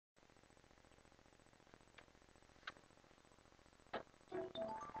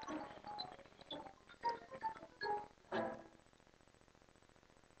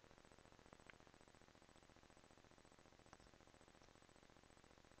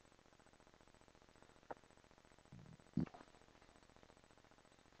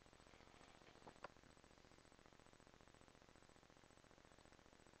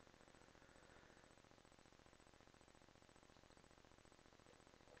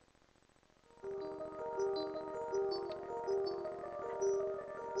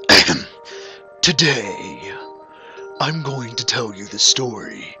Today, I'm going to tell you the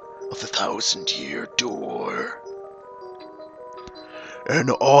story of the 1,000-Year Door. An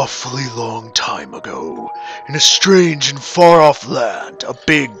awfully long time ago, in a strange and far-off land, a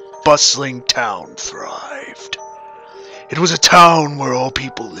big, bustling town thrived. It was a town where all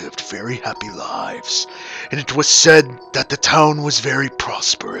people lived very happy lives, and it was said that the town was very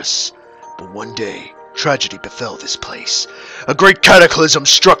prosperous. But one day, tragedy befell this place. A great cataclysm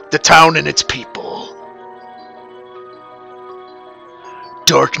struck the town and its people.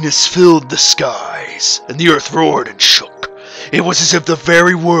 Darkness filled the skies, and the earth roared and shook. It was as if the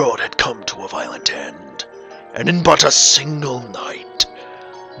very world had come to a violent end. And in but a single night,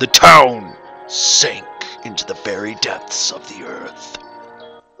 the town sank into the very depths of the earth.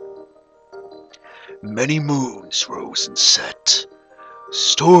 Many moons rose and set.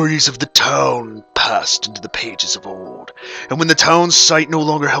 Stories of the town passed into the pages of old, and when the town's site no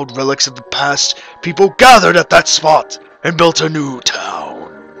longer held relics of the past, people gathered at that spot and built a new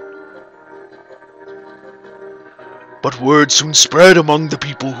town. But word soon spread among the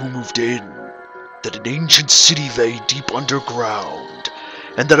people who moved in that an ancient city lay deep underground,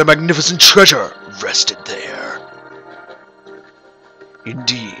 and that a magnificent treasure rested there.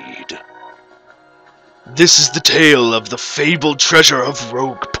 Indeed, this is the tale of the fabled treasure of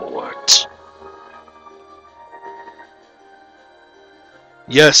Rogueport.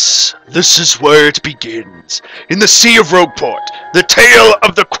 Yes, this is where it begins. In the Sea of Rogueport, the tale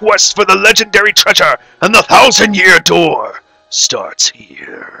of the quest for the legendary treasure and the 1,000-Year Door starts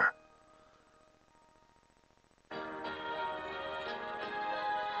here.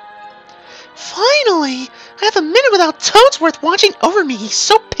 Finally! I have a minute without Toadsworth watching over me. He's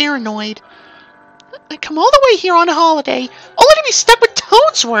so paranoid. I come all the way here on a holiday, only to be stuck with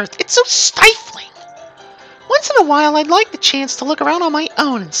Toadsworth. It's so stifling. Once in a while, I'd like the chance to look around on my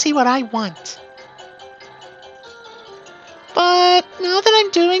own and see what I want. But now that I'm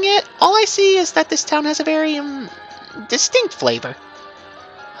doing it, all I see is that this town has a very, distinct flavor.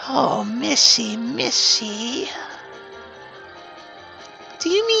 Oh, Missy, Missy. Do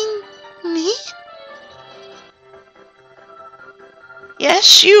you mean me?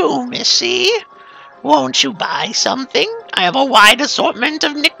 Yes, you, Missy. Won't you buy something? I have a wide assortment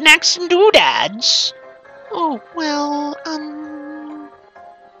of knickknacks and doodads. Oh, well,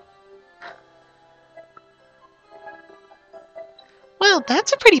 Well,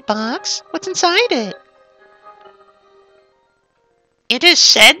 that's a pretty box. What's inside it? It is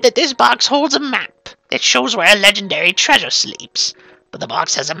said that this box holds a map that shows where a legendary treasure sleeps. But the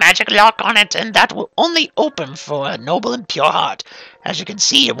box has a magic lock on it, and that will only open for a noble and pure heart. As you can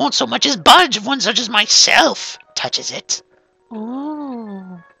see, it won't so much as budge if one such as myself touches it.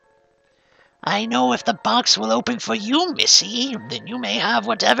 Ooh. I know if the box will open for you, Missy, then you may have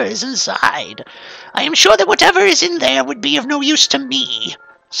whatever is inside. I am sure that whatever is in there would be of no use to me.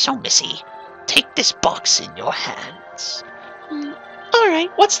 So, Missy, take this box in your hands. All right,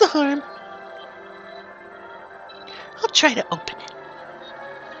 what's the harm? I'll try to open it.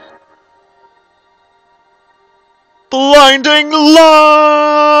 Blinding light!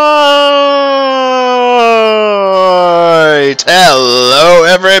 Hello,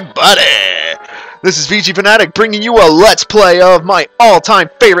 everybody! This is VG Fanatic bringing you a Let's Play of my all-time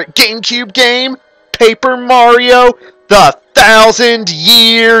favorite GameCube game, Paper Mario: The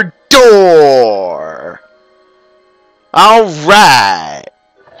 1,000-Year Door. Alright,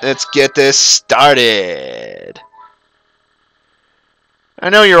 let's get this started. I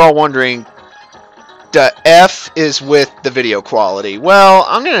know you're all wondering, the F is with the video quality. Well,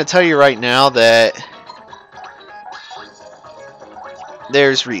 I'm going to tell you right now that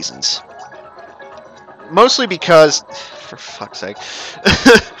there's reasons. Mostly because, for fuck's sake,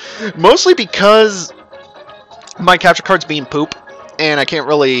 mostly because my capture card's being poop, and I can't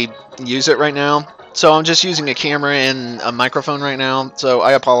really use it right now. So I'm just using a camera and a microphone right now, so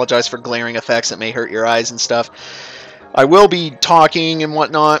I apologize for glaring effects that may hurt your eyes and stuff. I will be talking and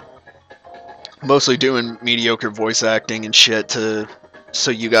whatnot, mostly doing mediocre voice acting and shit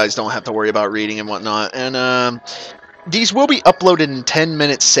so you guys don't have to worry about reading and whatnot. And these will be uploaded in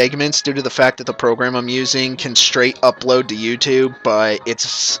 10-minute segments due to the fact that the program I'm using can straight upload to YouTube, but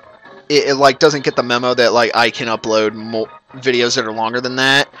it like doesn't get the memo that like I can upload videos that are longer than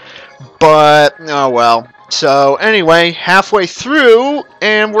that. But oh well. So anyway, halfway through,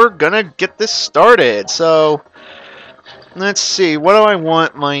 and we're gonna get this started. So let's see, what do I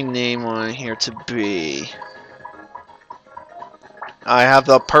want my name on here to be? I have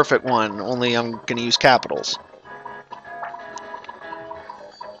the perfect one, only I'm going to use capitals.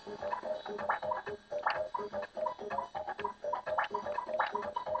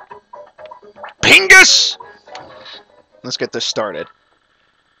 Hingus! Let's get this started.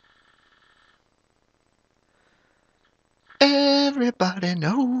 Everybody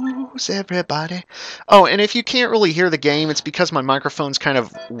knows everybody. Oh, and if you can't really hear the game, it's because my microphone's kind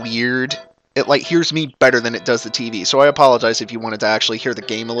of weird. It, like, hears me better than it does the TV. So I apologize if you wanted to actually hear the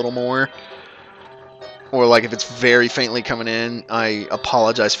game a little more. Or, like, if it's very faintly coming in, I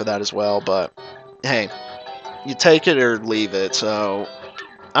apologize for that as well. But, hey, you take it or leave it. So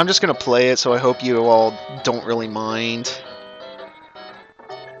I'm just going to play it, so I hope you all don't really mind.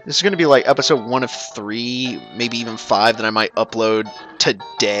 This is going to be like episode 1 of 3, maybe even 5 that I might upload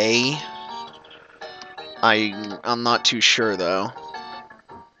today. I'm not too sure, though.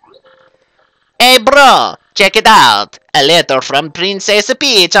 Hey, bro, check it out. A letter from Princess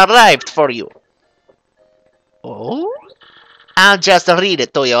Peach arrived for you. Oh? I'll just read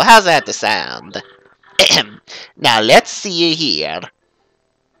it to you. How's that sound? Now, let's see here.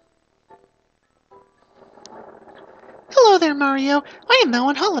 Hello there, Mario. I am now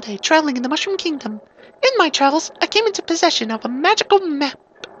on holiday, traveling in the Mushroom Kingdom. In my travels, I came into possession of a magical map.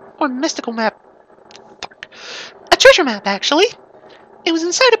 Or mystical map. Fuck. A treasure map, actually. It was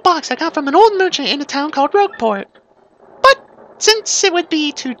inside a box I got from an old merchant in a town called Rogueport. But since it would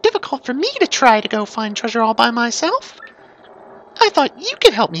be too difficult for me to try to go find treasure all by myself, I thought you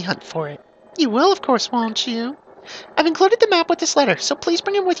could help me hunt for it. You will, of course, won't you? I've included the map with this letter, so please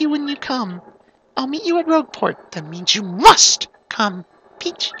bring it with you when you come. I'll meet you at Rogueport. That means you must come,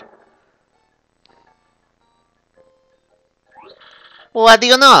 Peach. What do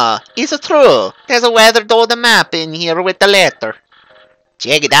you know? It's true. There's a weathered old map in here with the letter.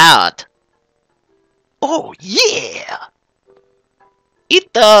 Check it out. Oh, yeah.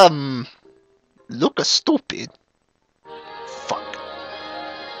 It, looks stupid. Fuck.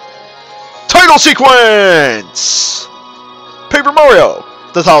 Title sequence! Paper Mario,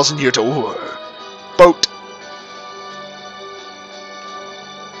 the 1,000-Year Tour. Boat.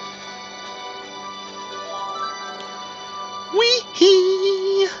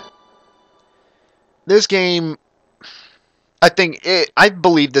 Wee-hee. This game, I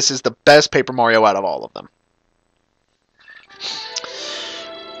believe this is the best Paper Mario out of all of them.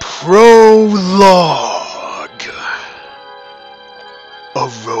 Prologue.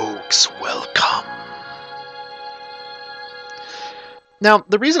 A rogue's welcome. Now,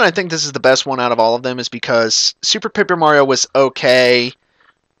 the reason I think this is the best one out of all of them is because Super Paper Mario was okay,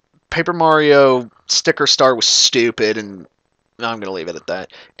 Paper Mario Sticker Star was stupid, and I'm going to leave it at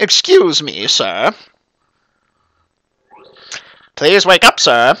that. Excuse me, sir. Please wake up,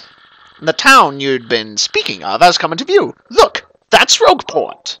 sir. The town you'd been speaking of has come into view. Look, that's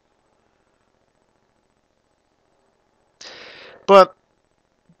Rogueport. But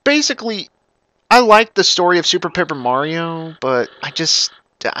basically, I liked the story of Super Paper Mario, but I just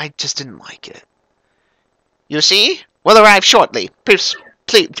didn't like it. You see? We'll arrive shortly. Please,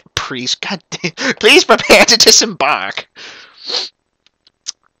 God damn, please prepare to disembark.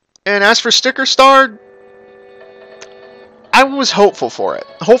 And as for Sticker Star, I was hopeful for it.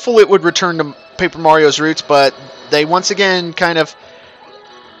 Hopeful it would return to Paper Mario's roots, but they once again kind of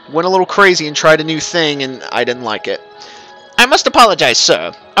went a little crazy and tried a new thing, and I didn't like it. I must apologize,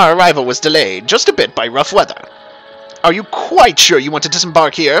 sir. Our arrival was delayed just a bit by rough weather. Are you quite sure you want to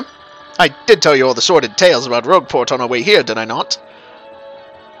disembark here? I did tell you all the sordid tales about Rogueport on our way here, did I not?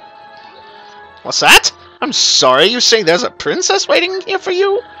 What's that? I'm sorry, you say there's a princess waiting here for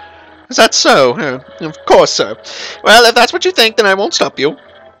you? Is that so? Of course, sir. Well, if that's what you think, then I won't stop you.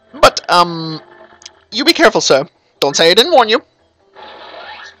 But, you be careful, sir. Don't say I didn't warn you.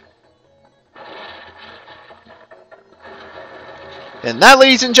 And that,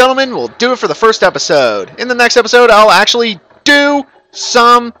 ladies and gentlemen, will do it for the first episode. In the next episode, I'll actually do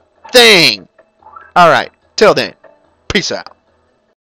something. Alright, till then, peace out.